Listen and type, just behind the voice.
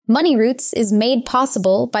Money Roots is made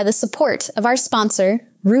possible by the support of our sponsor,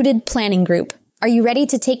 Rooted Planning Group. Are you ready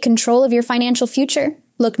to take control of your financial future?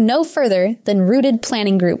 Look no further than Rooted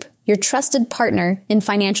Planning Group, your trusted partner in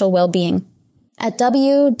financial well-being. At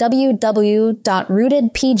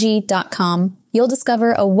www.rootedpg.com, you'll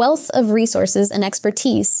discover a wealth of resources and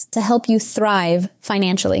expertise to help you thrive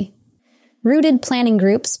financially. Rooted Planning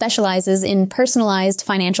Group specializes in personalized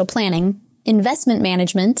financial planning, investment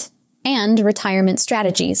management, and retirement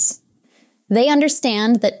strategies. They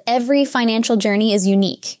understand that every financial journey is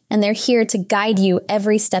unique, and they're here to guide you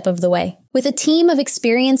every step of the way. With a team of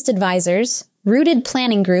experienced advisors, Rooted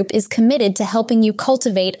Planning Group is committed to helping you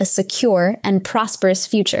cultivate a secure and prosperous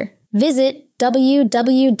future. Visit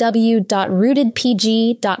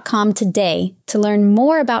www.rootedpg.com today to learn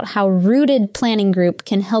more about how Rooted Planning Group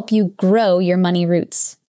can help you grow your money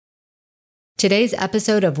roots. Today's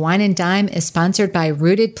episode of Wine and Dime is sponsored by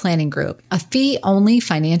Rooted Planning Group, a fee-only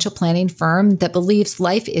financial planning firm that believes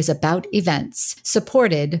life is about events,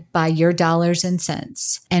 supported by your dollars and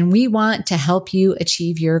cents. And we want to help you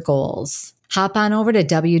achieve your goals. Hop on over to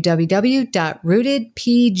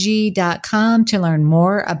www.rootedpg.com to learn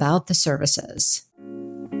more about the services.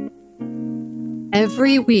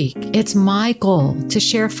 Every week, it's my goal to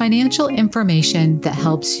share financial information that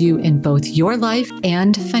helps you in both your life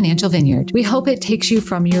and Financial Vineyard. We hope it takes you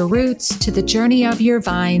from your roots to the journey of your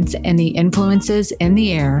vines and the influences in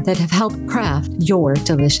the air that have helped craft your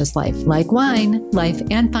delicious life. Like wine, life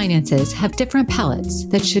and finances have different palates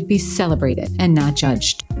that should be celebrated and not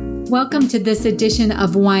judged. Welcome to this edition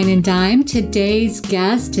of Wine and Dime. Today's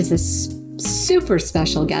guest is a super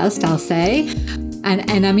special guest, I'll say.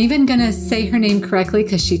 And I'm even going to say her name correctly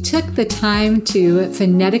because she took the time to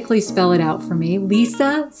phonetically spell it out for me.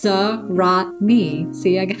 Lisa Zarotny.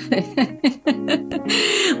 See, I got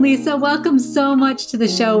it. Lisa, welcome so much to the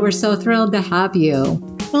show. We're so thrilled to have you.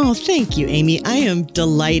 Oh, thank you, Amy. I am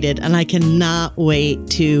delighted, and I cannot wait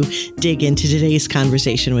to dig into today's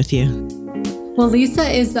conversation with you. Well, Lisa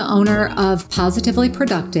is the owner of Positively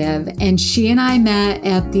Productive, and she and I met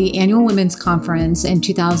at the annual women's conference in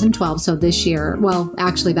 2012. So this year, well,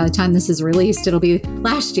 actually, by the time this is released, it'll be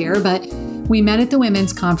last year, but we met at the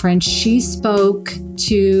women's conference. She spoke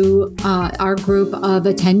to our group of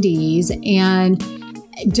attendees, and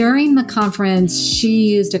during the conference, she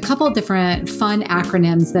used a couple different fun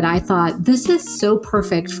acronyms that I thought this is so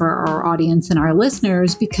perfect for our audience and our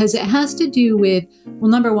listeners because it has to do with,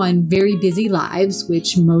 well, number one, very busy lives,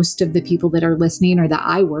 which most of the people that are listening or that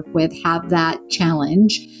I work with have that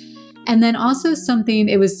challenge. And then also something,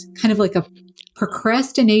 it was kind of like a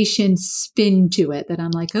procrastination spin to it that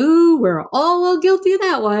I'm like, oh, we're all guilty of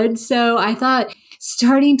that one. So I thought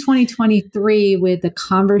starting 2023 with the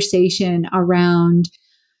conversation around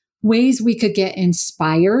ways we could get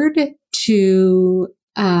inspired to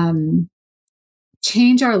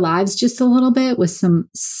change our lives just a little bit with some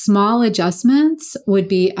small adjustments would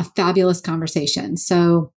be a fabulous conversation.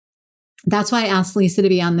 So that's why I asked Lisa to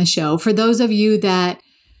be on the show. For those of you that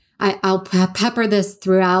I'll pepper this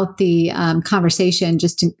throughout the conversation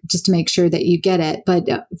just to make sure that you get it. But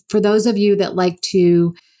for those of you that like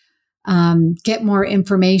to get more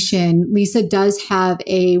information, Lisa does have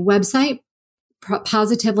a website,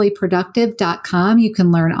 positivelyproductive.com. You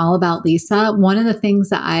can learn all about Lisa. One of the things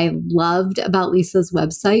that I loved about Lisa's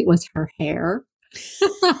website was her hair.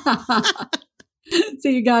 So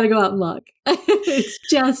you got to go out and look.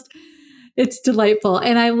 It's delightful.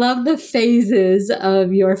 And I love the phases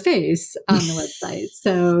of your face on the website.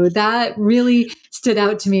 So that really stood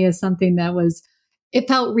out to me as something that it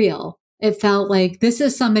felt real. It felt like this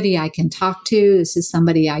is somebody I can talk to. This is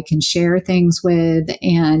somebody I can share things with,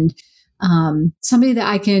 and somebody that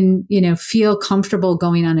I can, feel comfortable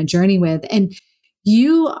going on a journey with. And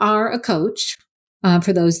you are a coach.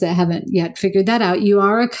 For those that haven't yet figured that out, you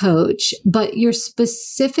are a coach, but you're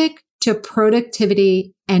specific to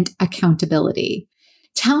productivity and accountability.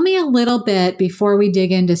 Tell me a little bit before we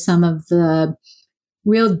dig into some of the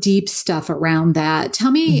real deep stuff around that.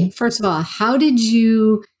 Tell me, first of all, how did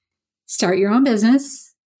you start your own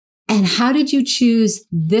business, and how did you choose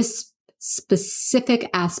this specific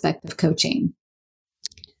aspect of coaching?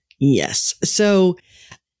 Yes. So,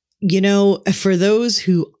 for those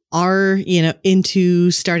who are,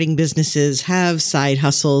 into starting businesses, have side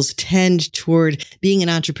hustles, tend toward being an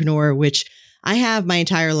entrepreneur, which I have my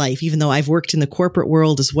entire life, even though I've worked in the corporate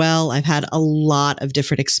world as well. I've had a lot of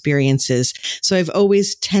different experiences. So I've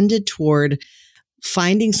always tended toward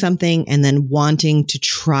finding something and then wanting to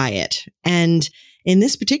try it. And in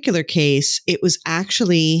this particular case, it was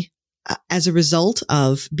actually as a result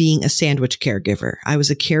of being a sandwich caregiver. I was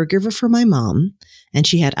a caregiver for my mom, and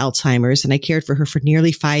she had Alzheimer's, and I cared for her for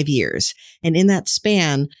nearly 5 years. And in that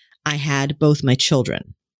span, I had both my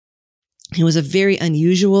children. It was a very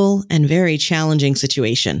unusual and very challenging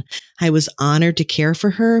situation. I was honored to care for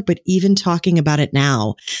her, but even talking about it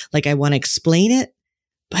now, like I want to explain it,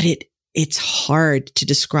 but it's hard to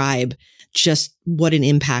describe just what an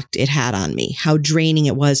impact it had on me, how draining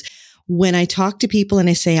it was. When I talk to people and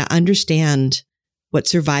I say, I understand what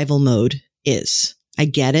survival mode is. I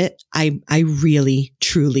get it. I really,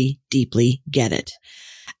 truly, deeply get it.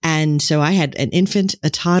 And so I had an infant, a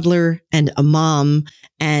toddler, and a mom,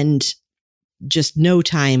 and just no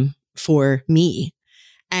time for me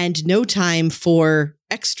and no time for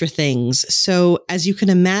extra things. So as you can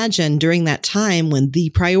imagine, during that time when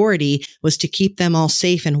the priority was to keep them all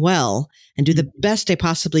safe and well and do the best I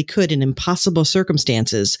possibly could in impossible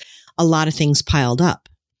circumstances, a lot of things piled up.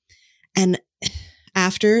 And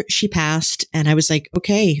after she passed, and I was like,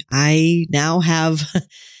 okay, I now have,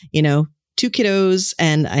 2 kiddos,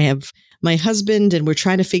 and I have my husband, and we're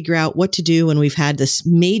trying to figure out what to do when we've had this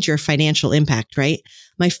major financial impact, right?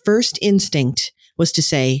 My first instinct was to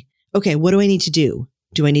say, okay, what do I need to do?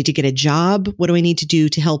 Do I need to get a job? What do I need to do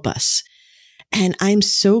to help us? And I'm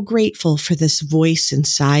so grateful for this voice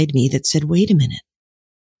inside me that said, wait a minute,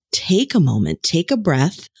 take a moment, take a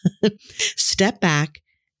breath, step back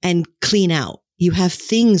and clean out. You have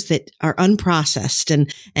things that are unprocessed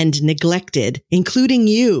and neglected, including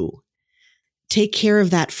you. Take care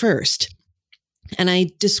of that first. And I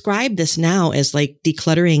describe this now as like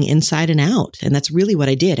decluttering inside and out. And that's really what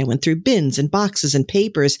I did. I went through bins and boxes and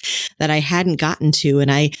papers that I hadn't gotten to. And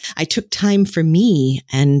I took time for me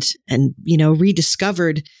and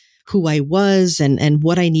rediscovered who I was and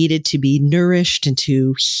what I needed to be nourished and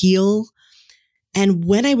to heal. And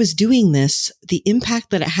when I was doing this, the impact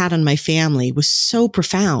that it had on my family was so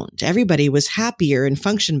profound. Everybody was happier and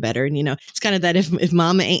functioned better. And, it's kind of that if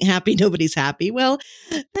mama ain't happy, nobody's happy. Well,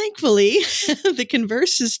 thankfully, the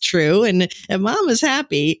converse is true. And if mama's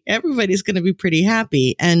happy, everybody's going to be pretty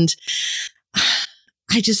happy. And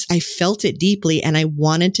I felt it deeply, and I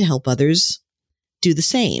wanted to help others do the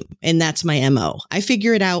same. And that's my MO. I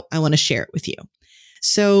figure it out. I want to share it with you.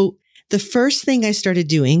 So the first thing I started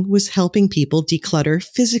doing was helping people declutter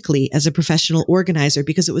physically as a professional organizer,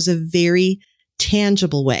 because it was a very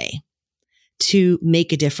tangible way to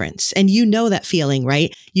make a difference. And you know that feeling,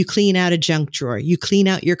 right? You clean out a junk drawer, you clean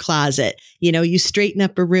out your closet, you straighten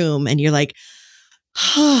up a room, and you're like,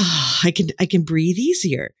 I can breathe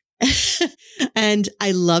easier. And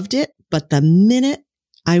I loved it. But the minute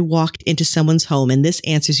I walked into someone's home, and this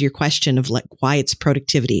answers your question of like why it's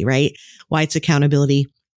productivity, right? Why it's accountability.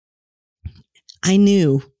 I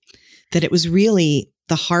knew that it was really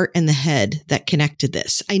the heart and the head that connected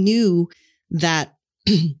this. I knew that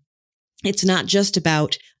it's not just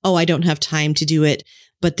about, I don't have time to do it,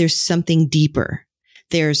 but there's something deeper.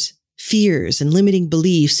 There's fears and limiting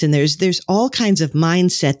beliefs, and there's all kinds of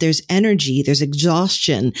mindset. There's energy, there's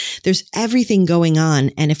exhaustion, there's everything going on.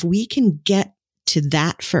 And if we can get to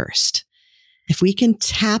that first, if we can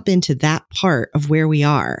tap into that part of where we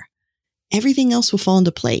are, everything else will fall into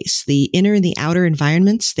place. The inner and the outer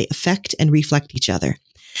environments, they affect and reflect each other.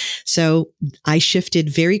 So I shifted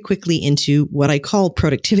very quickly into what I call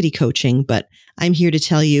productivity coaching, but I'm here to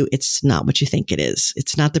tell you it's not what you think it is.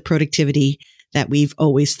 It's not the productivity that we've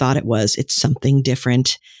always thought it was. It's something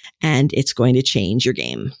different, and it's going to change your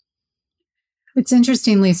game. It's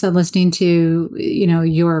interesting, Lisa, listening to,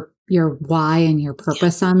 your why and your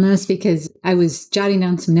purpose on this, because I was jotting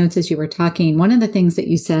down some notes as you were talking. One of the things that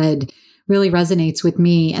you said really resonates with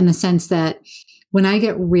me in the sense that when I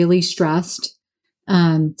get really stressed,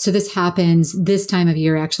 so this happens this time of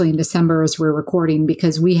year, actually in December as we're recording,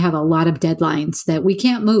 because we have a lot of deadlines that we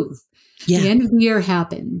can't move. Yeah. The end of the year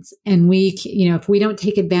happens, and we, if we don't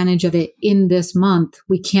take advantage of it in this month,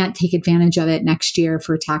 we can't take advantage of it next year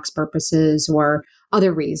for tax purposes or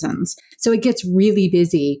other reasons. So it gets really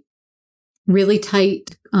busy, really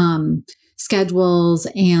tight schedules,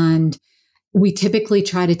 and we typically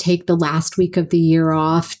try to take the last week of the year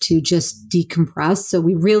off to just decompress. So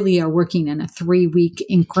we really are working in a 3-week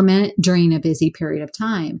increment during a busy period of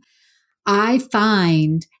time. I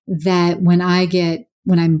find that when I get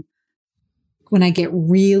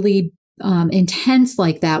really intense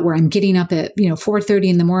like that, where I'm getting up at 4:30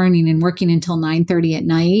 in the morning and working until 9:30 at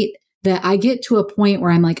night, that I get to a point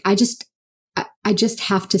where I'm like, I just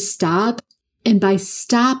have to stop. And by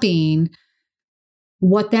stopping,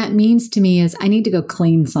 what that means to me is I need to go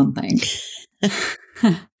clean something.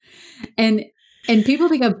 and people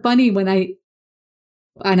think I'm funny when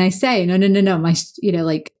I say, no, my,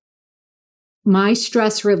 my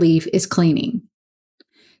stress relief is cleaning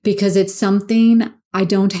because it's something I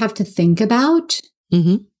don't have to think about.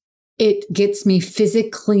 Mm-hmm. It gets me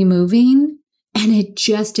physically moving and it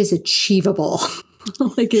just is achievable.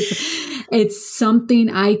 Like it's something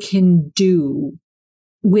I can do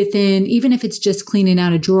within, even if it's just cleaning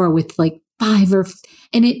out a drawer with like 5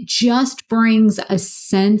 and it just brings a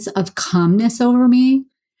sense of calmness over me.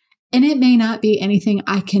 And it may not be anything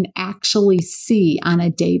I can actually see on a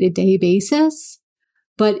day-to-day basis,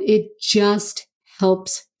 but it just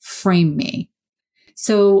helps frame me.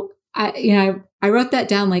 So I wrote that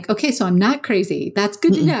down like, okay, so I'm not crazy. That's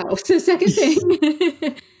good to know. So second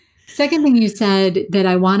thing you said that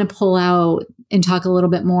I want to pull out and talk a little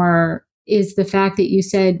bit more is the fact that you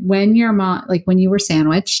said when your mom, like when you were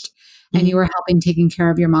sandwiched and you were helping taking care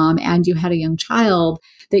of your mom and you had a young child,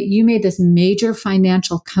 that you made this major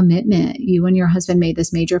financial commitment. You and your husband made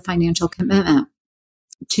this major financial commitment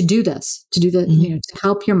to do this, to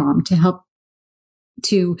help your mom,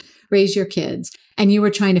 to raise your kids. And you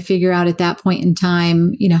were trying to figure out at that point in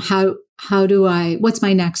time, what's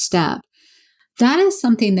my next step? That is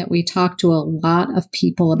something that we talk to a lot of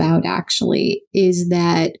people about, actually, is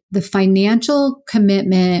that the financial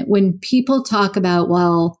commitment, when people talk about,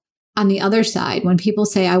 well, on the other side, when people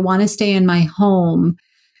say, I want to stay in my home,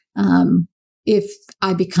 if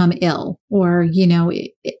I become ill or,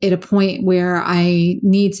 at a point where I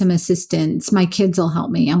need some assistance, my kids will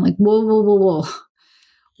help me. I'm like, whoa,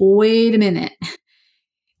 wait a minute.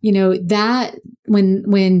 That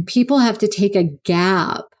when people have to take a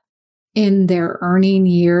gap in their earning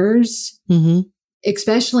years,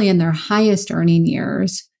 especially in their highest earning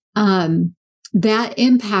years, that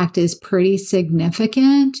impact is pretty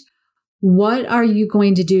significant. What are you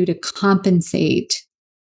going to do to compensate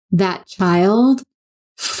that child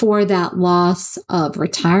for that loss of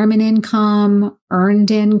retirement income,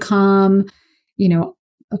 earned income,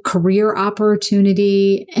 a career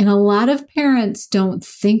opportunity? And a lot of parents don't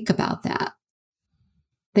think about that.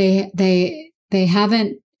 They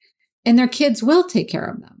haven't, and their kids will take care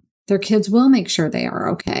of them. Their kids will make sure they are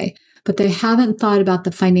okay, but they haven't thought about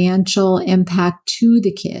the financial impact to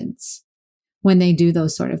the kids when they do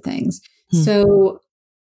those sort of things. So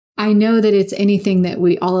I know that it's anything that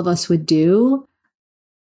all of us would do,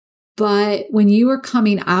 but when you were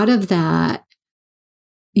coming out of that,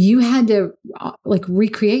 you had to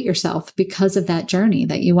recreate yourself because of that journey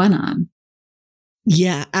that you went on.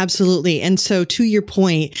 Yeah, absolutely. And so to your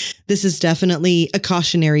point, this is definitely a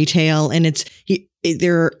cautionary tale, and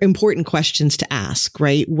there are important questions to ask,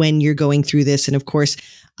 right? When you're going through this. And of course,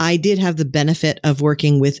 I did have the benefit of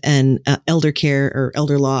working with an elder care or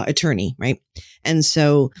elder law attorney, right? And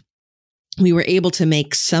so we were able to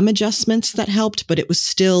make some adjustments that helped, but it was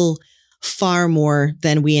still far more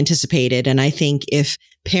than we anticipated. And I think if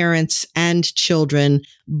parents and children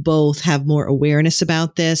both have more awareness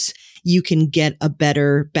about this, you can get a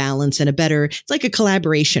better balance and it's like a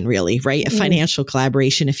collaboration, really, right? A financial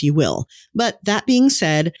collaboration, if you will. But that being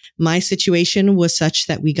said, my situation was such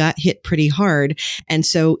that we got hit pretty hard. And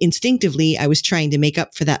so instinctively, I was trying to make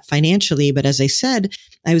up for that financially. But as I said,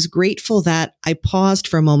 I was grateful that I paused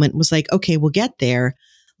for a moment and was like, okay, we'll get there.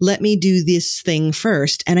 Let me do this thing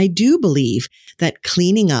first. And I do believe that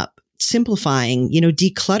cleaning up, simplifying,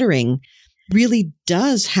 decluttering really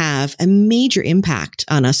does have a major impact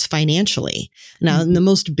on us financially. Now, in the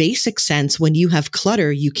most basic sense, when you have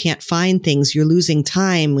clutter, you can't find things. You're losing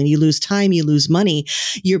time. When you lose time, you lose money.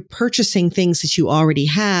 You're purchasing things that you already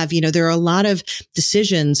have. There are a lot of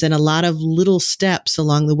decisions and a lot of little steps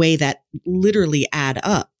along the way that literally add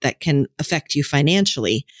up that can affect you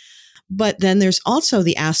financially. But then there's also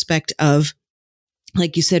the aspect of,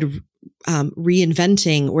 like you said,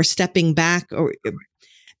 reinventing or stepping back or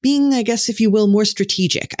being, I guess, if you will, more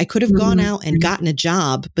strategic. I could have gone out and gotten a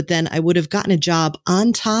job, but then I would have gotten a job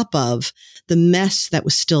on top of the mess that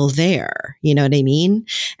was still there. You know what I mean?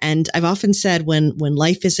 And I've often said when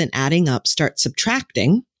life isn't adding up, start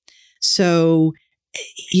subtracting. So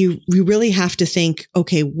you really have to think,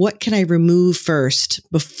 okay, what can I remove first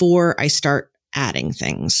before I start adding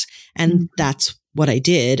things? And that's what I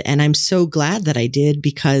did. And I'm so glad that I did,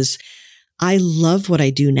 because I love what I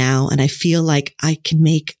do now. And I feel like I can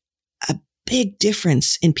make a big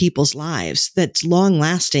difference in people's lives that's long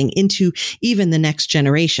lasting into even the next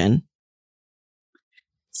generation.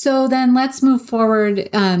 So then let's move forward.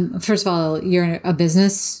 First of all, you're a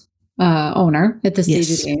business owner at this stage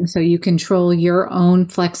of the game. So you control your own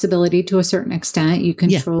flexibility to a certain extent. You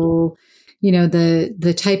control,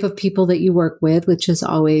 the type of people that you work with, which is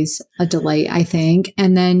always a delight, I think.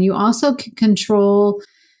 And then you also can control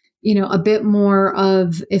a bit more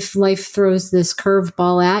of, if life throws this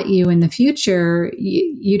curveball at you in the future,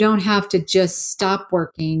 you don't have to just stop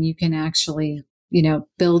working. You can actually,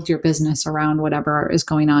 build your business around whatever is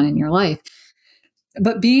going on in your life.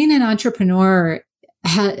 But being an entrepreneur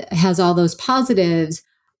has all those positives.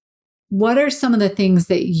 What are some of the things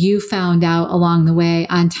that you found out along the way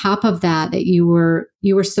on top of that you were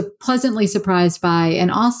pleasantly surprised by,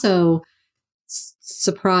 and also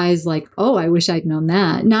surprised, like, oh, I wish I'd known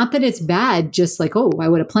that? Not that it's bad, just like, oh, I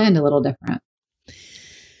would have planned a little different.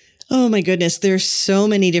 Oh my goodness. There's so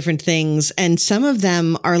many different things. And some of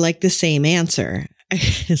them are like the same answer.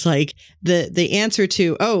 It's like the answer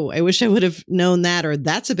to, oh, I wish I would have known that, or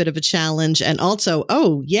that's a bit of a challenge. And also,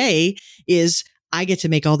 oh, yay, is I get to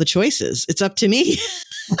make all the choices. It's up to me.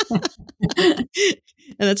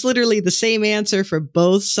 And that's literally the same answer for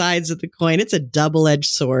both sides of the coin. It's a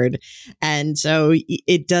double-edged sword. And so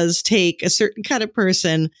it does take a certain kind of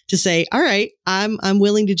person to say, all right, I'm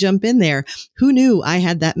willing to jump in there. Who knew I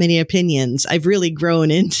had that many opinions? I've really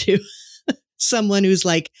grown into someone who's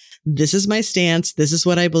like, this is my stance. This is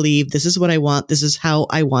what I believe. This is what I want. This is how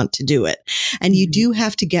I want to do it. And you do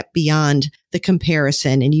have to get beyond the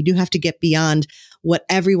comparison, and you do have to get beyond what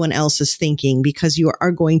everyone else is thinking, because you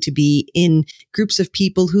are going to be in groups of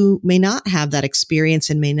people who may not have that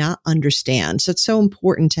experience and may not understand. So it's so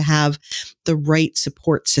important to have the right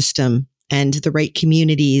support system and the right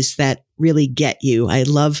communities that really get you. I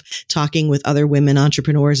love talking with other women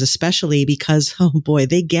entrepreneurs, especially because, oh boy,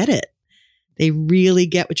 they get it. They really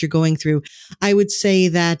get what you're going through. I would say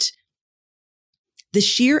that the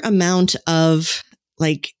sheer amount of,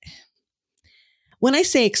 like, when I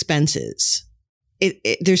say expenses,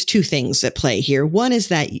 there's two things at play here. One is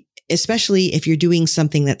that, especially if you're doing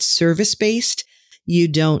something that's service-based, you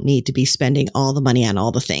don't need to be spending all the money on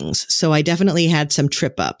all the things. So I definitely had some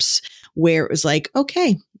trip ups where it was like,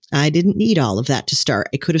 okay, I didn't need all of that to start.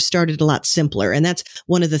 I could have started a lot simpler. And that's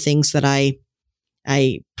one of the things that I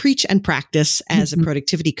preach and practice as a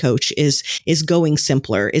productivity coach is going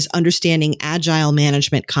simpler, is understanding agile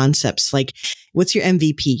management concepts. Like, what's your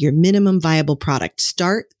MVP, your minimum viable product?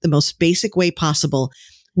 Start the most basic way possible.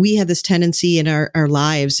 We have this tendency in our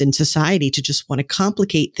lives in society to just want to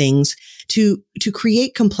complicate things, to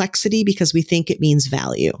create complexity because we think it means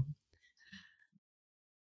value.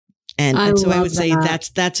 And so I would say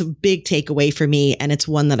that's a big takeaway for me. And it's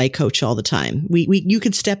one that I coach all the time. You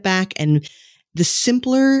could step back, and the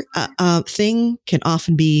simpler thing can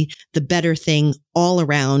often be the better thing all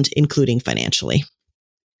around, including financially.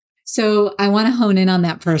 So I want to hone in on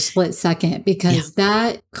that for a split second, because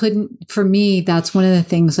for me, that's one of the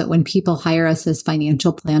things that when people hire us as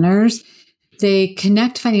financial planners, they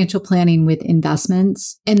connect financial planning with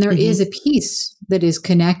investments, and there is a piece that is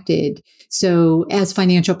connected. So as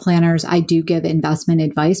financial planners, I do give investment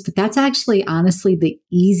advice, but that's actually honestly the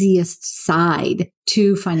easiest side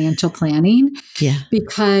to financial planning,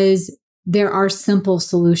 because there are simple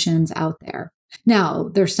solutions out there. Now,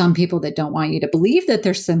 there's some people that don't want you to believe that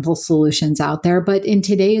there's simple solutions out there, but in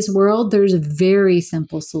today's world, there's very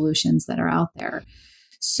simple solutions that are out there.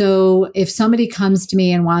 So if somebody comes to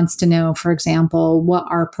me and wants to know, for example, what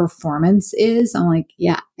our performance is, I'm like,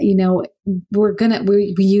 we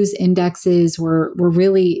use indexes. We're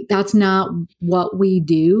really, that's not what we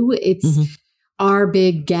do. It's our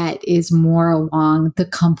big get is more along the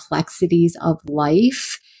complexities of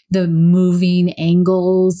life, the moving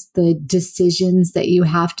angles, the decisions that you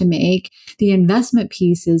have to make. The investment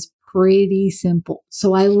piece is pretty simple.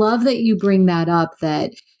 So I love that you bring that up,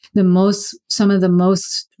 that some of the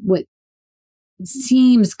most what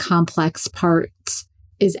seems complex parts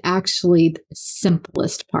is actually the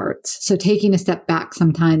simplest parts. So taking a step back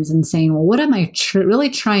sometimes and saying, well, what am I really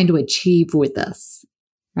trying to achieve with this?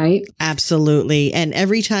 Right? Absolutely. And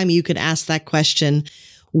every time you could ask that question,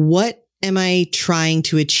 what am I trying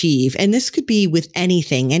to achieve? And this could be with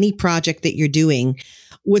anything, any project that you're doing.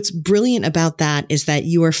 What's brilliant about that is that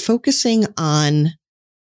you are focusing on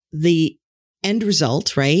the end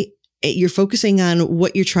result, right? You're focusing on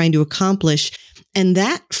what you're trying to accomplish, and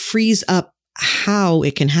that frees up how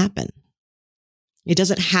it can happen. It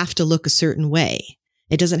doesn't have to look a certain way.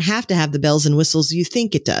 It doesn't have to have the bells and whistles you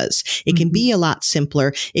think it does. It can be a lot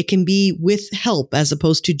simpler. It can be with help as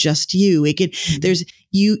opposed to just you. It can,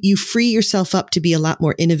 you free yourself up to be a lot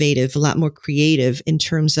more innovative, a lot more creative in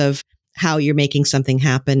terms of how you're making something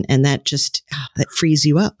happen. And that just, that frees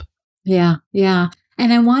you up. Yeah. Yeah.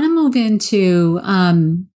 And I want to move into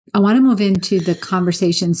the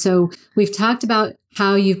conversation. So we've talked about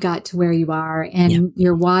how you've got to where you are and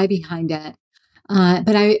your why behind it.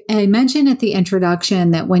 But I mentioned at the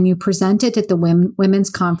introduction that when you presented at the women's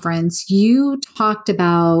conference, you talked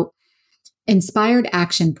about inspired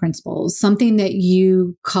action principles, something that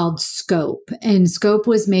you called SCOPE. And SCOPE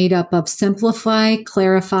was made up of simplify,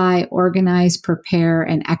 clarify, organize, prepare,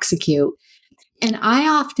 and execute. And I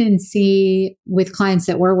often see with clients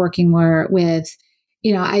that we're working with,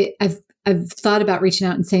 I've thought about reaching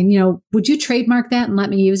out and saying, would you trademark that and let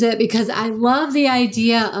me use it? Because I love the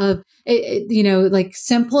idea of, like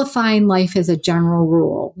simplifying life as a general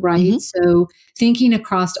rule, right? Mm-hmm. So thinking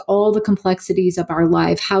across all the complexities of our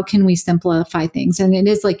life, how can we simplify things? And it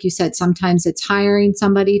is like you said, sometimes it's hiring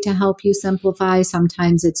somebody to help you simplify.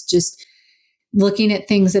 Sometimes it's just looking at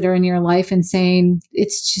things that are in your life and saying,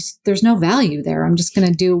 it's just, there's no value there. I'm just going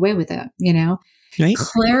to do away with it, Right.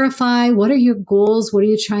 Clarify, what are your goals? What are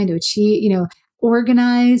you trying to achieve?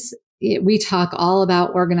 Organize. We talk all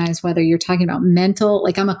about organize, whether you're talking about mental,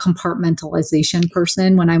 like I'm a compartmentalization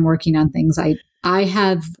person when I'm working on things. I've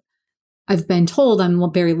been told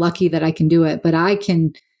I'm very lucky that I can do it, but I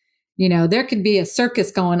can, there could be a circus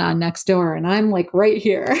going on next door and I'm like right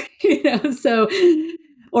here, so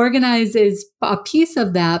organize is a piece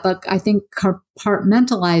of that, but I think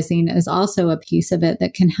compartmentalizing is also a piece of it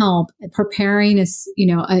that can help. Preparing is,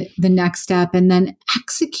 the next step. And then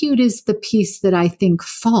execute is the piece that I think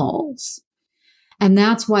falls. And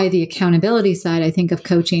that's why the accountability side, I think, of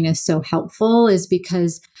coaching is so helpful, is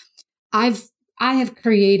because I have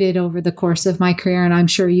created over the course of my career, and I'm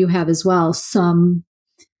sure you have as well, some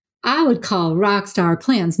I would call rock star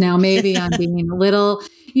plans. Now, maybe I'm being a little,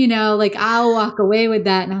 like I'll walk away with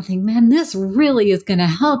that and I'll think, man, this really is going to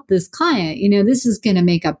help this client. This is going to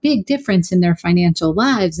make a big difference in their financial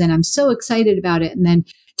lives. And I'm so excited about it. And then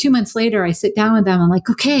 2 months later, I sit down with them. I'm like,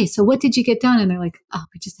 okay, so what did you get done? And they're like, oh,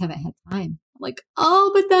 we just haven't had time. I'm like,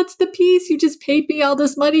 oh, but that's the piece. You just paid me all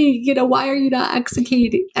this money. Why are you not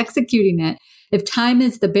executing it? If time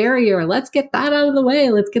is the barrier, let's get that out of the way.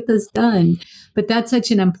 Let's get this done. But that's such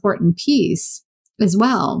an important piece as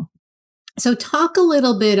well. So talk a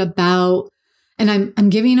little bit about, and I'm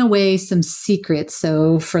giving away some secrets.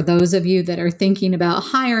 So for those of you that are thinking about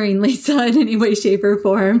hiring Lisa in any way, shape, or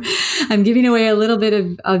form, I'm giving away a little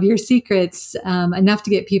bit of your secrets, enough to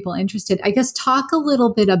get people interested. I guess talk a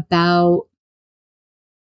little bit about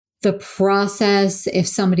the process if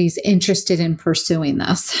somebody's interested in pursuing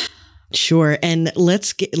this. Sure. And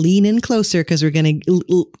let's lean in closer because we're going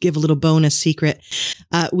to give a little bonus secret,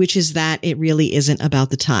 which is that it really isn't about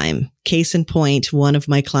the time. Case in point, one of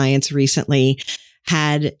my clients recently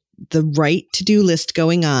had the right to-do list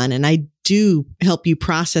going on. And I do help you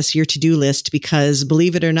process your to-do list because,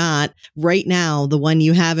 believe it or not, right now, the one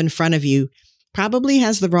you have in front of you probably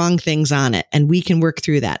has the wrong things on it, and we can work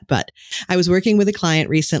through that. But I was working with a client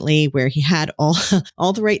recently where he had all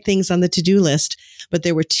the right things on the to-do list, but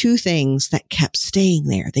there were two things that kept staying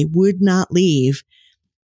there. They would not leave.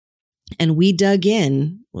 And we dug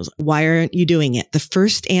in. Why aren't you doing it? The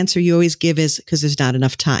first answer you always give is because there's not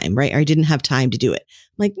enough time, right? Or I didn't have time to do it.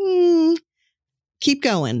 I'm like, keep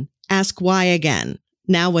going. Ask why again.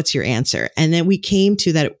 Now what's your answer? And then we came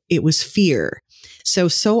to that it was fear.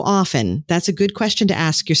 So often that's a good question to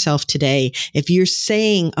ask yourself today. If you're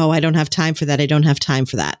saying, oh, I don't have time for that. I don't have time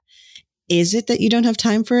for that. Is it that you don't have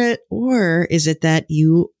time for it? Or is it that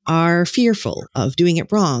you are fearful of doing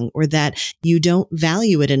it wrong or that you don't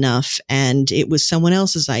value it enough and it was someone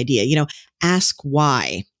else's idea? Ask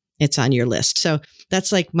why it's on your list. So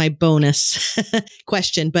that's like my bonus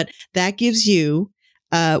question, but that gives you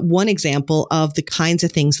one example of the kinds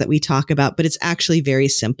of things that we talk about, but it's actually very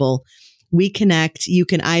simple. We connect. You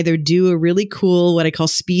can either do a really cool, what I call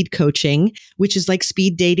speed coaching, which is like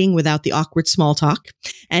speed dating without the awkward small talk.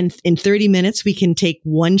 And in 30 minutes, we can take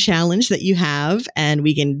one challenge that you have and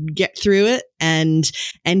we can get through it and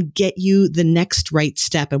get you the next right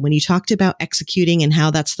step. And when you talked about executing and how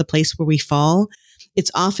that's the place where we fall,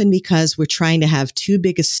 it's often because we're trying to have too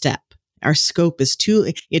big a step. Our scope is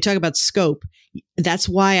you talk about scope. That's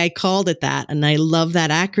why I called it that. And I love that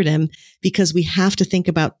acronym because we have to think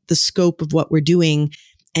about the scope of what we're doing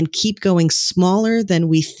and keep going smaller than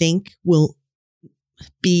we think will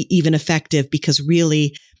be even effective, because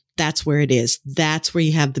really that's where it is. That's where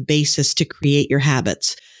you have the basis to create your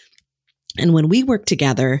habits. And when we work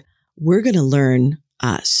together, we're going to learn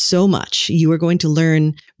so much. You are going to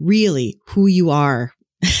learn really who you are,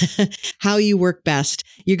 how you work best.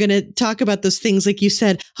 You're going to talk about those things like you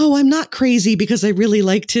said, oh, I'm not crazy because I really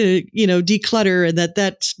like to, declutter and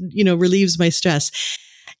that relieves my stress.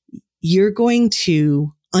 You're going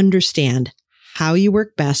to understand how you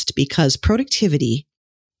work best because productivity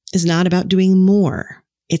is not about doing more.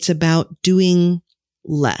 It's about doing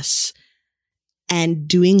less. and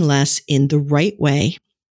doing less in the right way,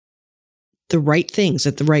 the right things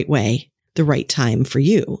at the right way, the right time for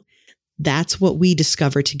you. That's what we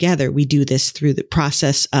discover together. We do this through the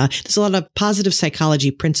process. There's a lot of positive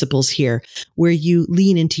psychology principles here where you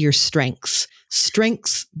lean into your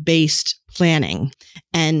strengths-based planning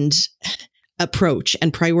and approach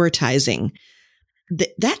and prioritizing.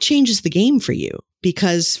 That changes the game for you,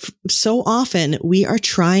 because so often we are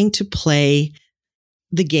trying to play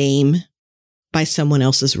the game by someone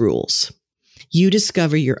else's rules. You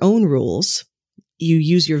discover your own rules. You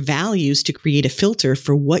use your values to create a filter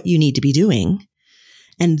for what you need to be doing.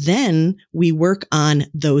 And then we work on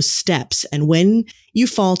those steps. And when you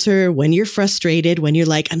falter, when you're frustrated, when you're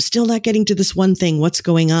like, I'm still not getting to this one thing, what's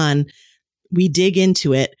going on? We dig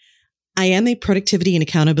into it. I am a productivity and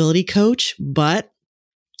accountability coach, but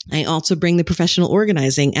I also bring the professional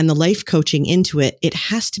organizing and the life coaching into it. It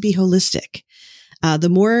has to be holistic. The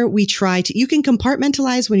more we try to, you can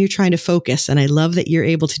compartmentalize when you're trying to focus. And I love that you're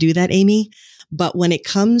able to do that, Amy. But when it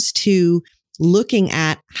comes to looking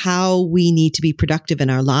at how we need to be productive in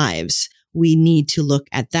our lives, we need to look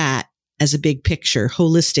at that as a big picture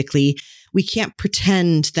holistically. We can't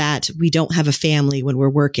pretend that we don't have a family when we're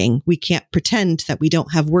working. We can't pretend that we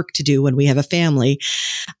don't have work to do when we have a family.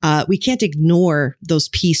 We can't ignore those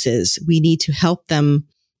pieces. We need to help them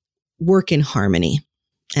work in harmony.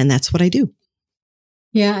 And that's what I do.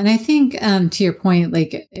 Yeah. And I think, to your point,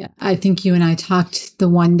 like, I think you and I talked the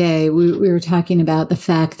one day we were talking about the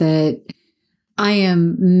fact that I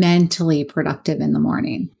am mentally productive in the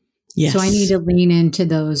morning. Yes. So I need to lean into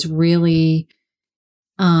those really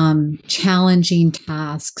challenging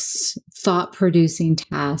tasks, thought producing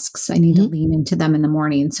tasks. I need to lean into them in the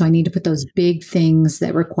morning. So I need to put those big things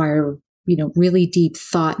that require, really deep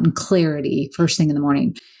thought and clarity first thing in the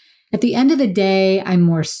morning. At the end of the day, I'm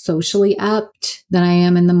more socially apt than I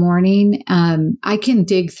am in the morning. I can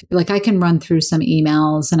I can run through some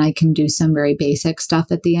emails and I can do some very basic stuff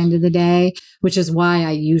at the end of the day, which is why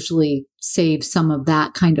I usually save some of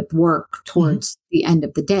that kind of work towards the end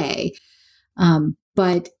of the day.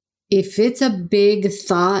 But if it's a big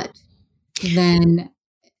thought, then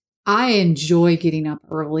I enjoy getting up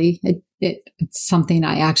early. It's something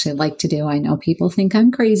I actually like to do. I know people think I'm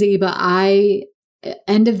crazy, but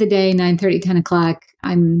end of the day, 9:30, 10 o'clock,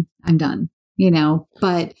 I'm done,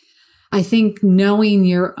 but I think knowing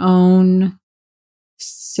your own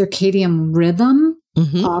circadian rhythm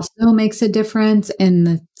also makes a difference in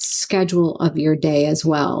the schedule of your day as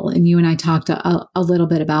well. And you and I talked a little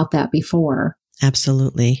bit about that before.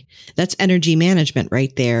 Absolutely. That's energy management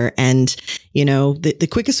right there. And, the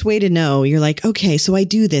quickest way to know, you're like, okay, so I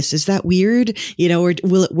do this. Is that weird? Or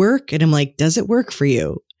will it work? And I'm like, does it work for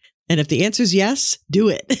you? And if the answer is yes, do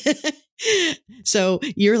it. So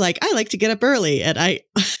you're like, I like to get up early. And I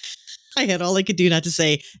had all I could do not to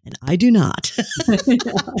say, and I do not.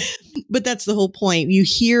 But that's the whole point. You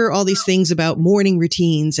hear all these things about morning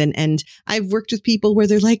routines. And I've worked with people where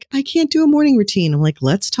they're like, I can't do a morning routine. I'm like,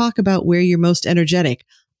 let's talk about where you're most energetic.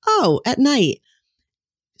 Oh, at night.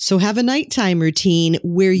 So have a nighttime routine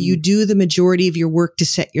where you do the majority of your work to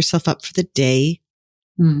set yourself up for the day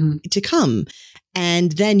to come.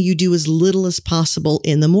 And then you do as little as possible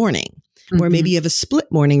in the morning. Or maybe you have a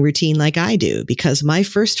split morning routine like I do, because my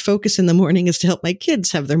first focus in the morning is to help my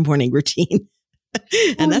kids have their morning routine.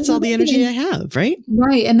 And that's all the energy I have, right?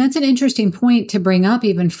 Right. And that's an interesting point to bring up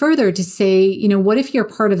even further, to say, what if you're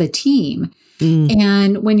part of a team?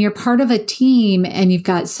 And when you're part of a team and you've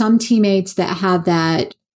got some teammates that have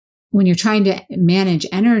that, when you're trying to manage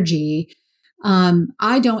energy,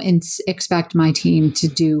 I don't expect my team to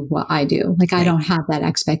do what I do. Like, I don't have that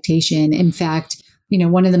expectation. In fact,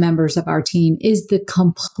 one of the members of our team is the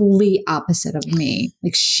complete opposite of me.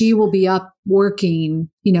 Like, she will be up working,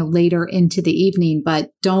 later into the evening,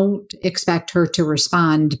 but don't expect her to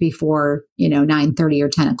respond before, 9:30 or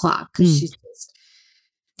 10 o'clock, because she's just,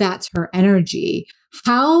 that's her energy.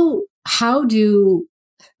 How do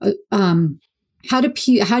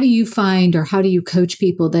you find, or how do you coach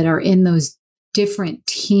people that are in those different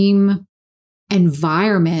team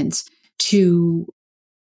environments to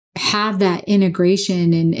have that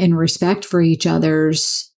integration and respect for each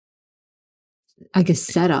other's, I guess,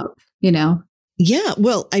 setup, Yeah.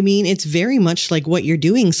 Well, I mean, it's very much like what you're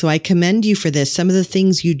doing. So I commend you for this. Some of the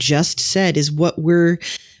things you just said is what we're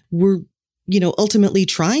ultimately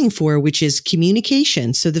trying for, which is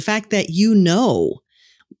communication. So the fact that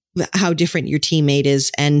how different your teammate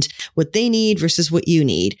is and what they need versus what you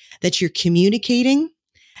need, that you're communicating.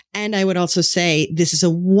 And I would also say this is a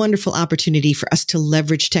wonderful opportunity for us to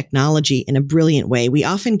leverage technology in a brilliant way. We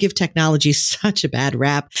often give technology such a bad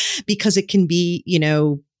rap because it can be,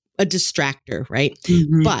 a distractor, right?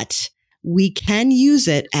 But we can use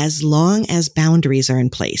it as long as boundaries are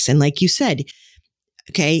in place. And like you said,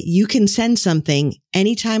 okay, you can send something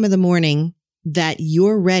any time of the morning that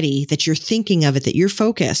you're ready, that you're thinking of it, that you're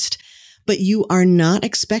focused, but you are not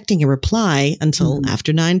expecting a reply until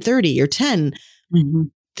after 9:30 or 10.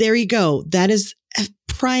 There you go. That is a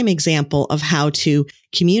prime example of how to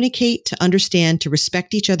communicate, to understand, to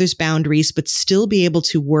respect each other's boundaries, but still be able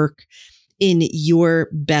to work in your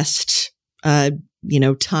best,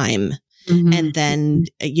 time. And then,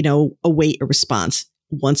 await a response.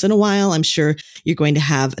 Once in a while, I'm sure you're going to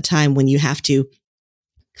have a time when you have to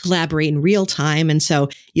collaborate in real time. And so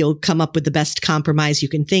you'll come up with the best compromise you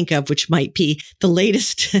can think of, which might be the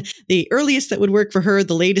latest, the earliest that would work for her,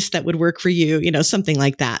 the latest that would work for you, something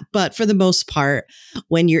like that. But for the most part,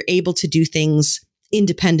 when you're able to do things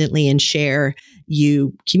independently and share,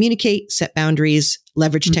 you communicate, set boundaries,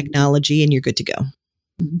 leverage technology, and you're good to go.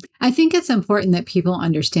 I think it's important that people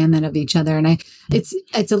understand that of each other. And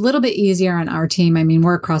it's a little bit easier on our team. I mean,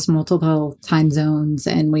 we're across multiple time zones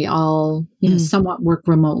and we all, somewhat work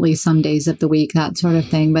remotely some days of the week, that sort of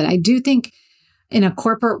thing. But I do think in a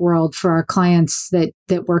corporate world for our clients that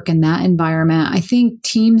work in that environment, I think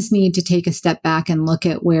teams need to take a step back and look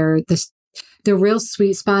at where the real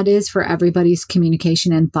sweet spot is for everybody's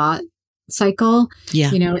communication and thought cycle.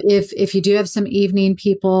 Yeah. If you do have some evening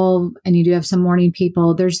people and you do have some morning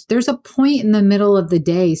people, there's a point in the middle of the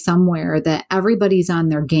day somewhere that everybody's on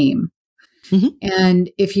their game. And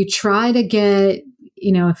if you try to get,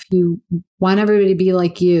 if you want everybody to be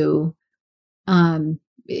like you,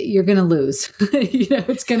 you're going to lose,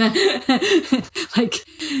 it's going to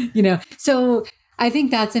so I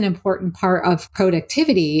think that's an important part of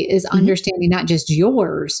productivity is understanding not just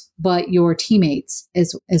yours, but your teammates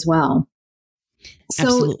as well.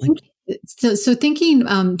 Absolutely. So thinking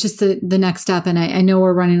just the next step, and I know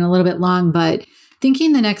we're running a little bit long, but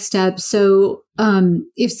thinking the next step. So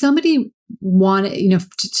if somebody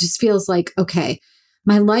just feels like, okay,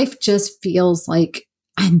 my life just feels like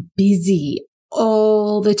I'm busy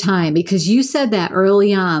all the time, because you said that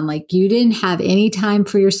early on, like you didn't have any time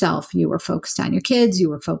for yourself. You were focused on your kids, you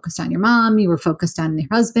were focused on your mom, you were focused on your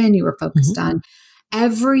husband, you were focused on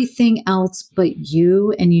everything else but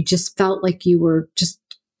you. And you just felt like you were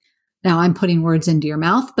now I'm putting words into your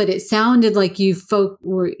mouth, but it sounded like you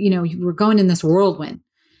were going in this whirlwind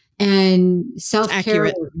and self-care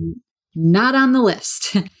was not on the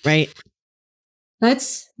list. Right.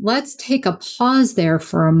 Let's take a pause there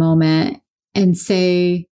for a moment and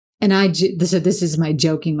say, this is my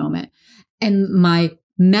joking moment. And my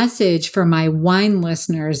message for my wine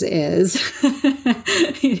listeners is,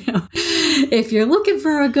 if you're looking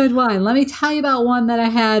for a good wine, let me tell you about one that I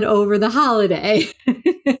had over the holiday.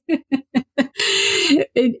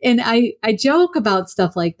 And I joke about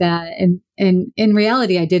stuff like that. And in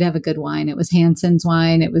reality, I did have a good wine. It was Hansen's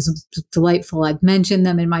wine. It was delightful. I've mentioned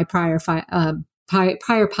them in my prior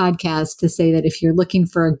podcast to say that if you're looking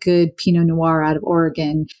for a good Pinot Noir out of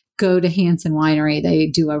Oregon, go to Hansen Winery. They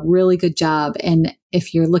do a really good job. And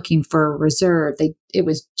if you're looking for a reserve,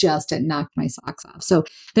 it knocked my socks off. So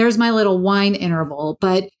there's my little wine interval.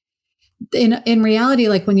 But in reality,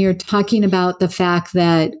 like when you're talking about the fact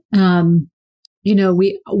that,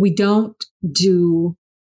 we don't do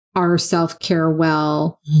our self-care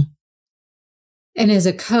well. And as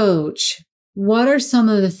a coach, what are some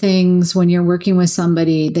of the things when you're working with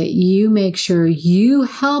somebody that you make sure you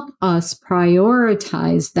help us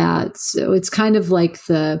prioritize that? So it's kind of like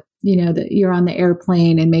that you're on the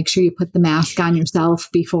airplane and make sure you put the mask on yourself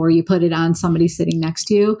before you put it on somebody sitting next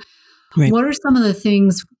to you. Right. What are some of the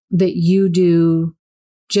things that you do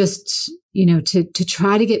just, to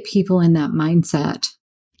try to get people in that mindset?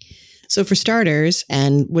 So for starters,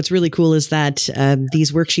 and what's really cool is that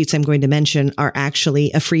these worksheets I'm going to mention are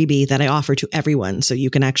actually a freebie that I offer to everyone. So you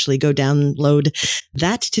can actually go download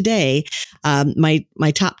that today.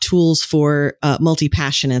 My top tools for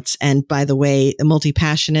multi-passionates. And by the way,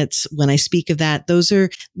 multi-passionates, when I speak of that, those are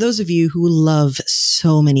those of you who love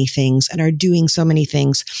so many things and are doing so many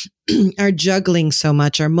things, are juggling so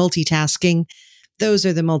much, are multitasking. Those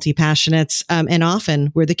are the multi-passionates. And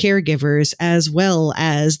often we're the caregivers as well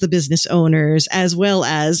as the business owners,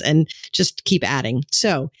 and just keep adding.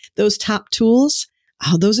 So those top tools,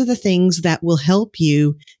 those are the things that will help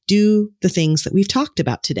you do the things that we've talked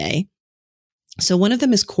about today. So one of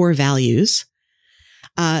them is core values.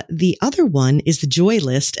 The other one is the joy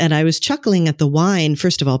list. And I was chuckling at the wine.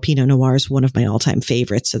 First of all, Pinot Noir is one of my all-time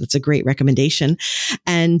favorites. So that's a great recommendation.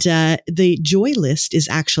 And the joy list is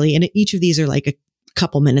actually, and each of these are like a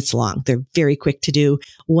couple minutes long. They're very quick to do.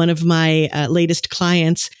 One of my latest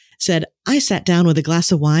clients said, I sat down with a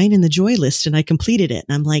glass of wine and the joy list and I completed it.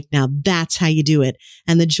 And I'm like, now that's how you do it.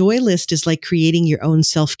 And the joy list is like creating your own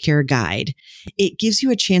self-care guide. It gives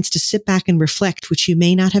you a chance to sit back and reflect, which you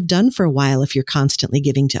may not have done for a while if you're constantly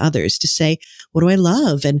giving to others, to say, what do I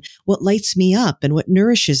love and what lights me up and what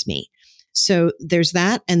nourishes me? So there's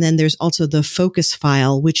that. And then there's also the focus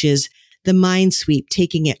file, which is the mind sweep,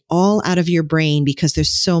 taking it all out of your brain because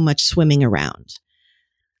there's so much swimming around.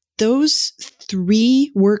 Those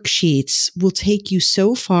 3 worksheets will take you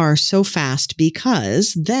so far, so fast,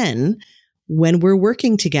 because then when we're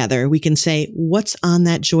working together, we can say, what's on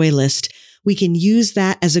that joy list? We can use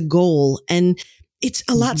that as a goal. And it's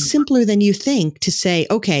a lot simpler than you think to say,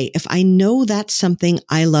 okay, if I know that's something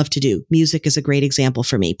I love to do, music is a great example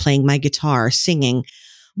for me, playing my guitar, singing.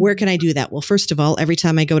 Where can I do that? Well, first of all, every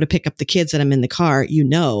time I go to pick up the kids and I'm in the car,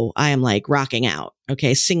 I am like rocking out,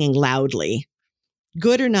 okay, singing loudly.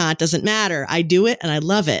 Good or not, doesn't matter. I do it and I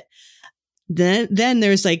love it. Then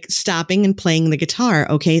there's like stopping and playing the guitar.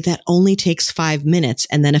 Okay, that only takes 5 minutes.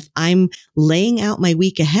 And then if I'm laying out my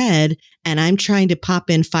week ahead and I'm trying to pop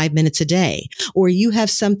in 5 minutes a day, or you have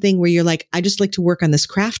something where you're like, I just like to work on this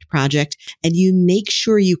craft project, and you make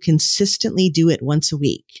sure you consistently do it once a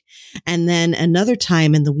week. And then another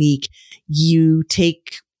time in the week, you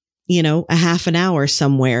take, a half an hour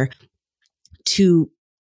somewhere to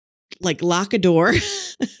like lock a door,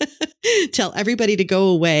 tell everybody to go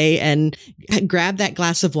away and grab that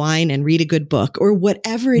glass of wine and read a good book or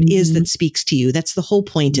whatever it is that speaks to you. That's the whole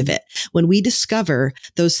point of it. When we discover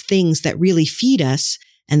those things that really feed us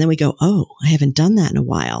and then we go, oh, I haven't done that in a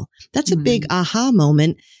while. That's a big aha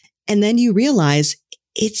moment. And then you realize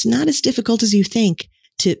it's not as difficult as you think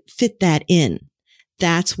to fit that in.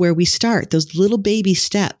 That's where we start, those little baby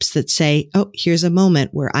steps that say, oh, here's a moment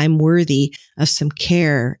where I'm worthy of some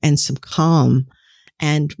care and some calm.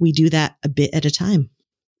 And we do that a bit at a time.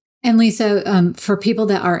 And Lisa, for people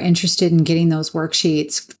that are interested in getting those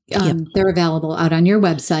worksheets, they're available out on your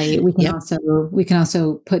website. We can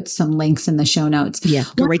also put some links in the show notes. Yeah,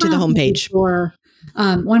 go right to the homepage.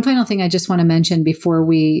 One final thing I just want to mention before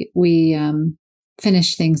we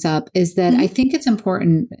finish things up is that I think it's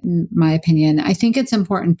important, in my opinion, I think it's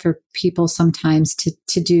important for people sometimes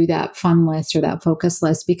to do that fun list or that focus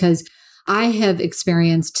list, because I have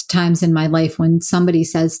experienced times in my life when somebody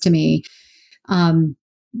says to me,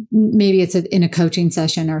 maybe it's in a coaching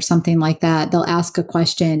session or something like that, they'll ask a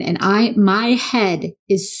question and my head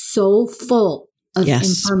is so full of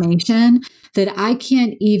information that I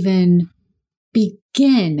can't even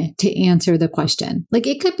begin to answer the question. Like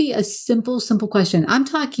it could be a simple question. I'm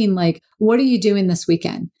talking like, what are you doing this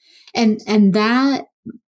weekend? And that,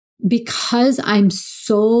 because I'm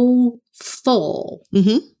so full,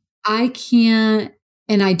 I can't,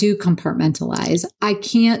 and I do compartmentalize. I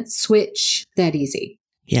can't switch that easy.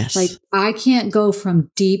 Yes. Like I can't go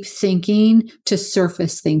from deep thinking to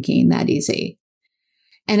surface thinking that easy.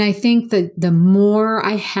 And I think that the more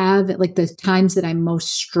I have, like the times that I'm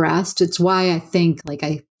most stressed, it's why I think like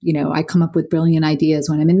I come up with brilliant ideas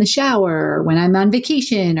when I'm in the shower or when I'm on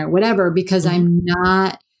vacation or whatever, because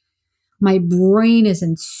my brain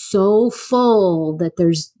isn't so full that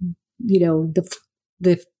there's,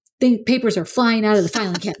 the papers are flying out of the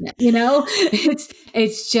filing cabinet,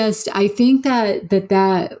 it's just, I think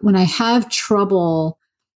that when I have trouble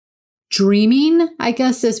dreaming, I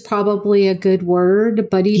guess is probably a good word,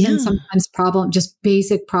 but even sometimes just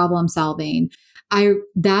basic problem solving,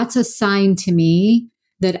 that's a sign to me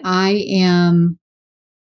that I am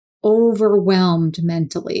overwhelmed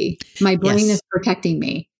mentally. My brain is protecting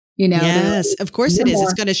me. Yes, of course it is.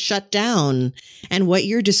 It's going to shut down. And what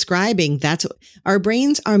you're describing, our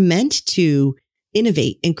brains are meant to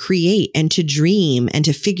innovate and create and to dream and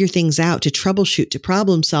to figure things out, to troubleshoot, to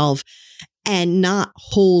problem solve, and not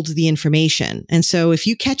hold the information. And so if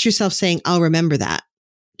you catch yourself saying, I'll remember that,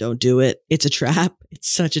 don't do it. It's a trap. It's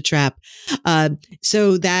such a trap.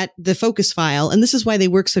 So that the focus file, and this is why they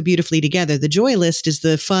work so beautifully together. The joy list is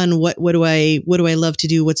the fun. What do I love to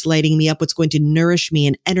do? What's lighting me up? What's going to nourish me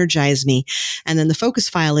and energize me? And then the focus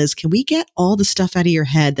file is, can we get all the stuff out of your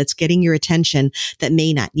head that's getting your attention that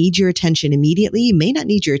may not need your attention immediately, may not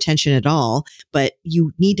need your attention at all, but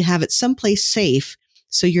you need to have it someplace safe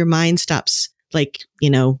so your mind stops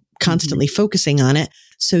constantly focusing on it,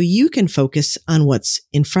 so you can focus on what's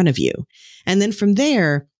in front of you. And then from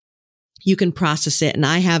there, you can process it. And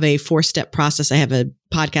I have a 4-step process. I have a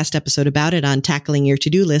podcast episode about it on tackling your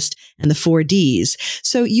to-do list and the 4 Ds.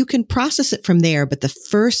 So you can process it from there. But the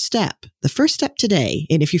first step today,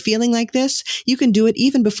 and if you're feeling like this, you can do it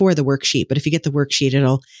even before the worksheet. But if you get the worksheet,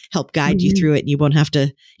 it'll help guide you through it. You won't have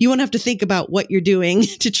to think about what you're doing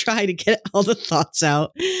to try to get all the thoughts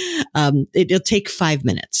out. It'll take 5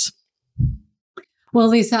 minutes. Well,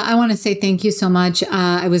 Lisa, I want to say thank you so much.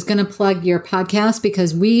 I was going to plug your podcast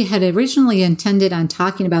because we had originally intended on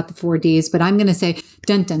talking about the 4 Ds, but I'm going to say,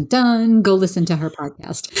 dun, dun, dun, go listen to her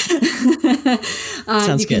podcast.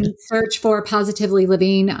 Sounds good. You can search for Positively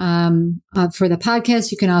Living for the podcast.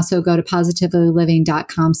 You can also go to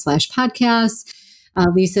positivelyliving.com/podcasts.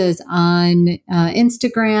 Lisa's on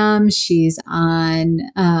Instagram. She's on,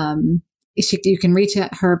 you can reach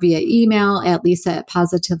her via email at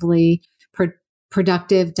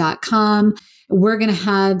lisa@positivelyproductive.com. We're going to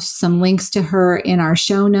have some links to her in our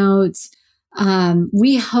show notes.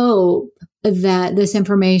 We hope that this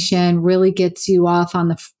information really gets you off on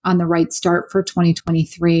the right start for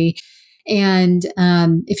 2023. And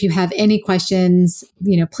if you have any questions,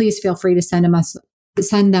 please feel free to send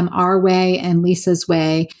them our way and Lisa's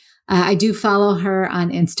way. I do follow her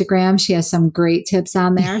on Instagram. She has some great tips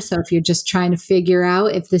on there. So if you're just trying to figure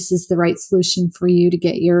out if this is the right solution for you to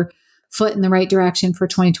get your foot in the right direction for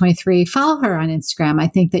 2023, follow her on Instagram. I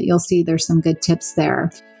think that you'll see there's some good tips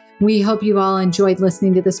there. We hope you all enjoyed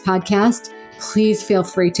listening to this podcast. Please feel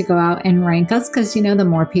free to go out and rank us because, the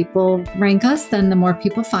more people rank us, then the more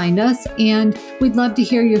people find us. And we'd love to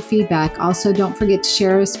hear your feedback. Also, don't forget to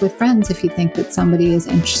share us with friends if you think that somebody is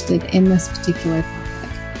interested in this particular topic.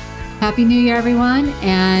 Happy New Year, everyone.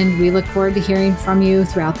 And we look forward to hearing from you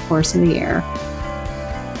throughout the course of the year.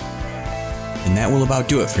 And that will about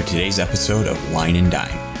do it for today's episode of Wine and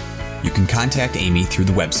Dine. You can contact Amy through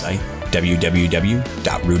the website,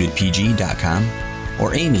 www.rootedpg.com,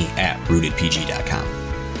 or amy@rootedpg.com.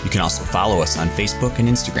 You can also follow us on Facebook and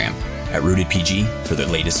Instagram @rootedpg for the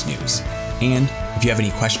latest news. And if you have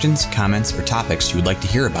any questions, comments, or topics you would like to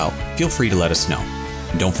hear about, feel free to let us know.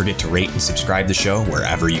 And don't forget to rate and subscribe the show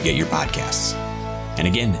wherever you get your podcasts. And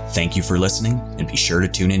again, thank you for listening, and be sure to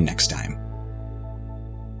tune in next time.